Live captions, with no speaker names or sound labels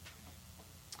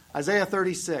Isaiah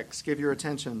 36, give your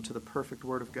attention to the perfect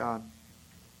word of God.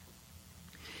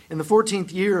 In the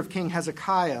 14th year of King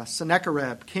Hezekiah,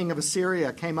 Sennacherib, king of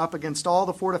Assyria, came up against all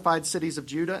the fortified cities of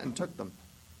Judah and took them.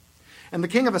 And the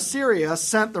king of Assyria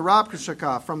sent the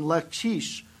Rabshakeh from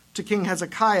Lachish to King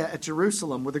Hezekiah at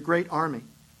Jerusalem with a great army.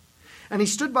 And he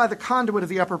stood by the conduit of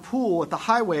the upper pool at the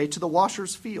highway to the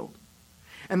washer's field.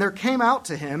 And there came out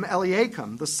to him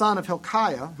Eliakim, the son of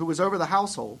Hilkiah, who was over the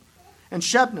household, and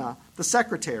Shebna, the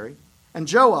secretary, and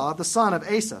Joah, the son of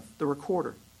Asaph, the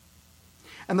recorder.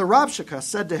 And the Rabshakeh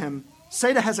said to him,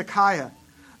 "Say to Hezekiah,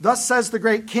 thus says the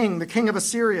great king, the king of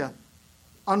Assyria,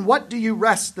 on what do you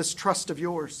rest this trust of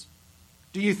yours?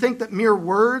 Do you think that mere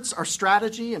words are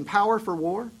strategy and power for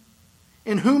war?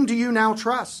 In whom do you now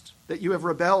trust, that you have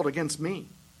rebelled against me?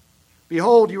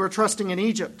 Behold, you are trusting in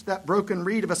Egypt, that broken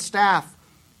reed of a staff,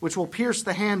 which will pierce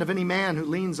the hand of any man who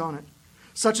leans on it.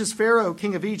 Such is Pharaoh,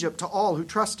 king of Egypt, to all who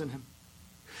trust in him.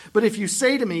 But if you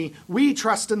say to me, we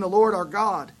trust in the Lord our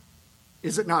God,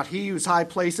 is it not he whose high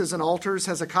places and altars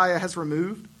Hezekiah has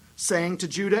removed, saying to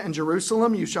Judah and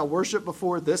Jerusalem, you shall worship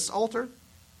before this altar?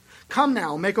 Come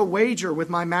now, make a wager with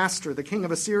my master, the king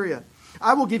of Assyria.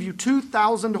 I will give you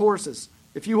 2,000 horses,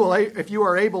 if you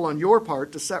are able on your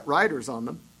part to set riders on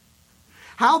them.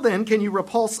 How then can you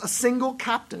repulse a single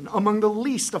captain among the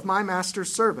least of my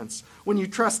master's servants when you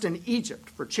trust in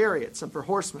Egypt for chariots and for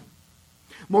horsemen?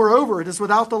 Moreover, it is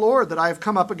without the Lord that I have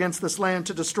come up against this land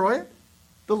to destroy it.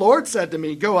 The Lord said to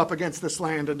me, go up against this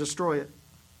land and destroy it.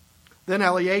 Then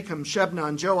Eliakim, Shebna,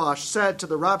 and Joash said to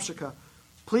the Rabshakeh,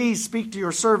 please speak to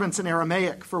your servants in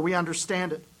Aramaic, for we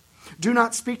understand it. Do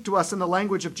not speak to us in the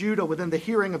language of Judah within the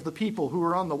hearing of the people who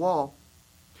are on the wall.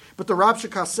 But the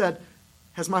Rabshakeh said,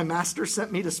 has my master sent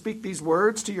me to speak these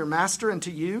words to your master and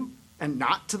to you, and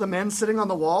not to the men sitting on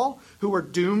the wall, who are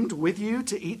doomed with you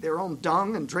to eat their own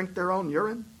dung and drink their own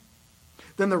urine?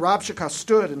 Then the Rabshakeh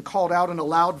stood and called out in a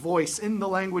loud voice in the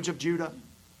language of Judah,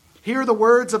 hear the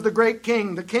words of the great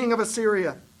king, the king of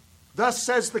Assyria. Thus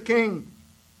says the king,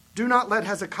 do not let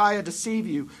Hezekiah deceive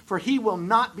you, for he will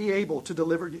not be able to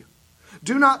deliver you.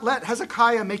 Do not let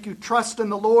Hezekiah make you trust in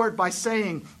the Lord by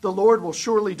saying, the Lord will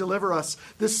surely deliver us.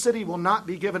 This city will not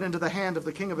be given into the hand of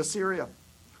the king of Assyria.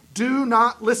 Do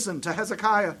not listen to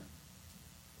Hezekiah,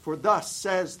 for thus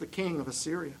says the king of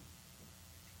Assyria,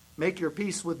 make your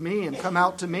peace with me and come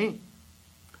out to me.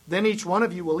 Then each one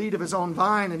of you will eat of his own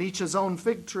vine and each his own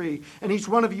fig tree, and each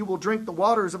one of you will drink the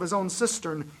waters of his own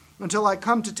cistern, until I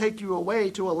come to take you away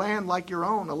to a land like your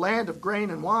own, a land of grain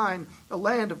and wine, a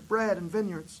land of bread and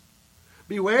vineyards.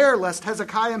 Beware lest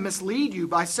Hezekiah mislead you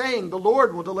by saying, the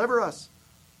Lord will deliver us.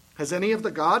 Has any of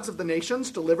the gods of the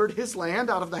nations delivered his land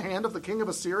out of the hand of the king of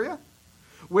Assyria?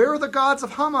 Where are the gods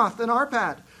of Hamath and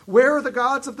Arpad? Where are the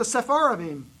gods of the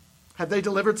Sepharvaim? Have they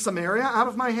delivered Samaria out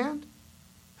of my hand?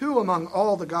 Who among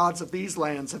all the gods of these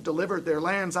lands have delivered their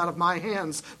lands out of my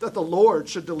hands, that the Lord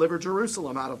should deliver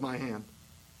Jerusalem out of my hand?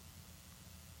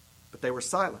 But they were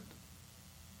silent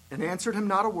and answered him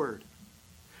not a word.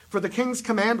 For the king's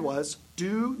command was,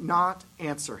 do not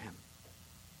answer him.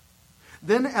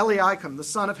 Then Eliakim, the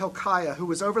son of Hilkiah, who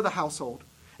was over the household,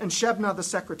 and Shebna the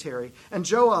secretary, and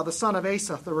Joah the son of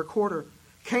Asaph the recorder,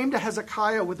 came to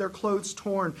Hezekiah with their clothes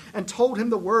torn, and told him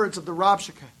the words of the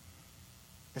Rabshakeh.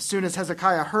 As soon as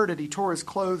Hezekiah heard it, he tore his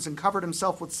clothes and covered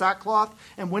himself with sackcloth,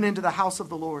 and went into the house of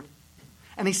the Lord.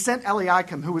 And he sent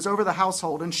Eliakim, who was over the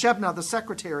household, and Shebna the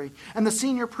secretary, and the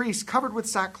senior priest covered with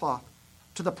sackcloth,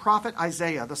 to the prophet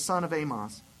Isaiah, the son of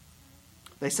Amoz.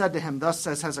 They said to him, thus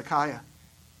says Hezekiah,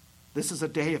 this is a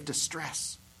day of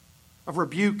distress, of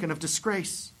rebuke and of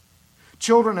disgrace.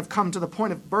 Children have come to the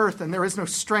point of birth, and there is no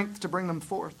strength to bring them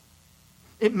forth.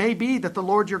 It may be that the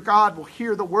Lord your God will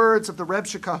hear the words of the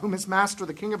Rabshakeh, whom his master,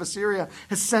 the king of Assyria,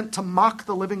 has sent to mock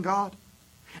the living God,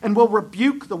 and will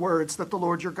rebuke the words that the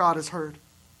Lord your God has heard.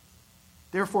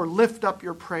 Therefore lift up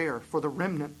your prayer for the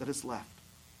remnant that is left.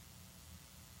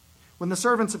 When the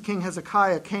servants of King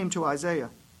Hezekiah came to Isaiah,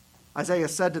 Isaiah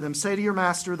said to them, say to your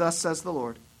master, thus says the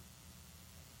Lord,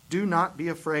 do not be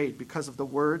afraid because of the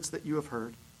words that you have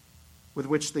heard, with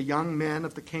which the young men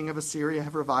of the king of Assyria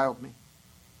have reviled me.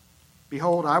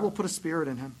 Behold, I will put a spirit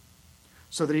in him,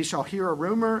 so that he shall hear a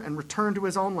rumor and return to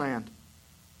his own land,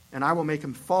 and I will make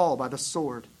him fall by the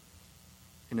sword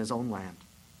in his own land.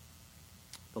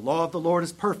 The law of the Lord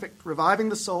is perfect, reviving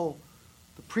the soul.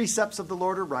 The precepts of the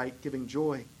Lord are right, giving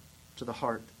joy to the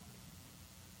heart.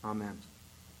 Amen.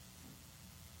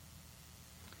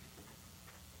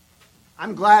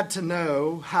 I'm glad to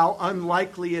know how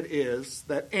unlikely it is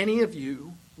that any of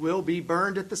you will be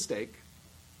burned at the stake,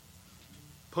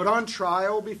 put on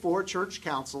trial before church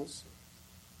councils,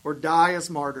 or die as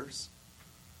martyrs.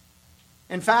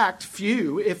 In fact,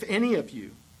 few, if any of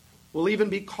you, will even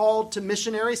be called to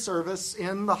missionary service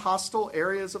in the hostile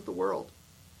areas of the world.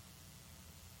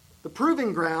 The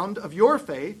proving ground of your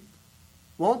faith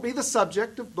won't be the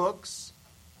subject of books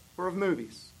or of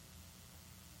movies.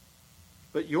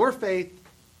 But your faith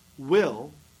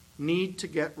will need to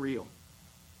get real.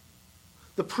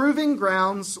 The proving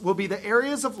grounds will be the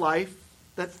areas of life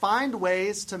that find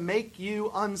ways to make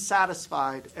you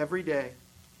unsatisfied every day.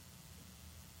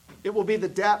 It will be the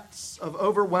depths of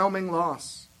overwhelming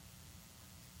loss,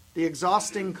 the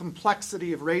exhausting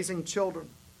complexity of raising children,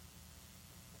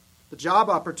 the job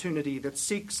opportunity that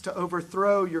seeks to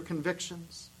overthrow your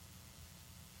convictions,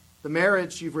 the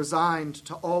marriage you've resigned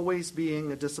to always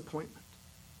being a disappointment.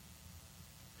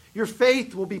 Your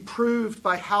faith will be proved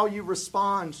by how you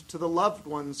respond to the loved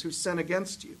ones who sin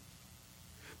against you,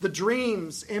 the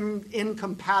dreams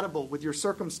incompatible with your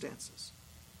circumstances,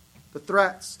 the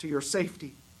threats to your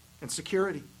safety and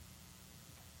security,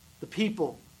 the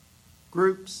people,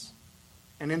 groups,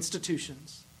 and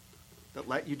institutions that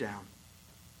let you down.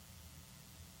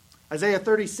 Isaiah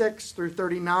 36 through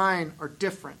 39 are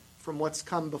different from what's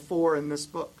come before in this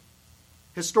book.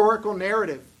 Historical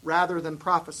narrative rather than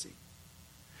prophecy.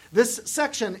 This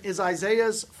section is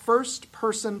Isaiah's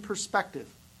first-person perspective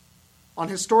on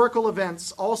historical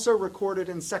events also recorded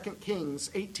in 2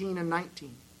 Kings 18 and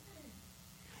 19.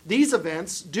 These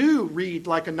events do read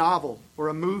like a novel or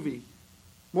a movie,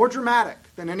 more dramatic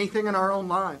than anything in our own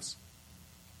lives,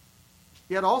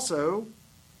 yet also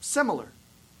similar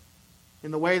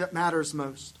in the way that matters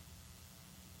most.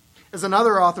 As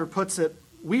another author puts it,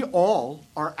 we all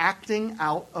are acting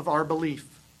out of our belief.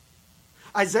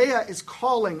 Isaiah is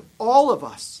calling all of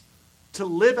us to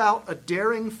live out a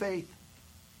daring faith,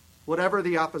 whatever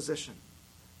the opposition.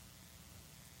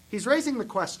 He's raising the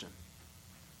question,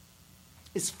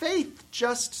 is faith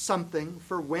just something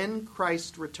for when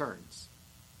Christ returns?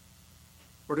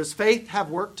 Or does faith have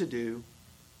work to do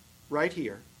right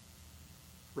here,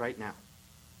 right now?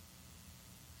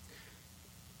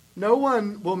 No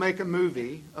one will make a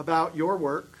movie about your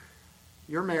work,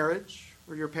 your marriage,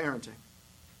 or your parenting.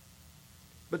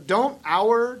 But don't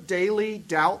our daily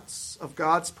doubts of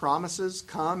God's promises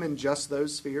come in just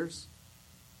those spheres?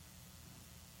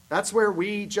 That's where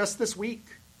we, just this week,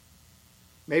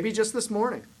 maybe just this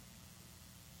morning,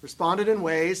 responded in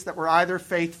ways that were either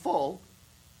faithful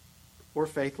or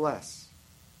faithless.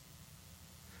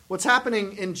 What's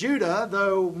happening in Judah,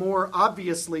 though more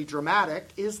obviously dramatic,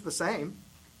 is the same.